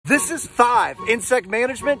This is 5 insect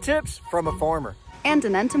management tips from a farmer and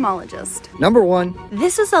an entomologist. Number 1.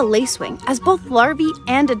 This is a lacewing. As both larvae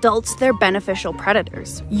and adults, they're beneficial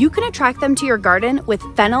predators. You can attract them to your garden with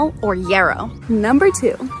fennel or yarrow. Number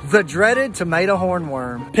 2. The dreaded tomato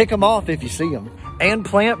hornworm. Pick them off if you see them. And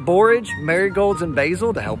plant borage, marigolds, and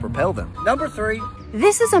basil to help repel them. Number 3.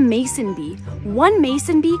 This is a mason bee. One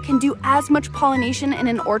mason bee can do as much pollination in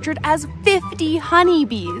an orchard as 50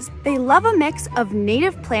 honeybees. They love a mix of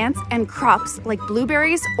native plants and crops like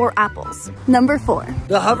blueberries or apples. Number 4.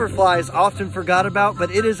 The hoverfly is often forgot about,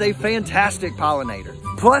 but it is a fantastic pollinator.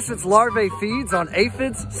 Plus, its larvae feeds on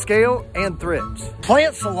aphids, scale, and thrips.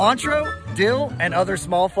 Plant cilantro, dill, and other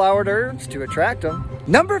small flowered herbs to attract them.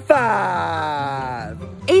 Number 5.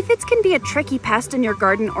 Aphids can be a tricky pest in your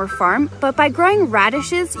garden or farm, but by growing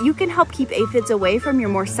radishes, you can help keep aphids away from your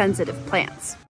more sensitive plants.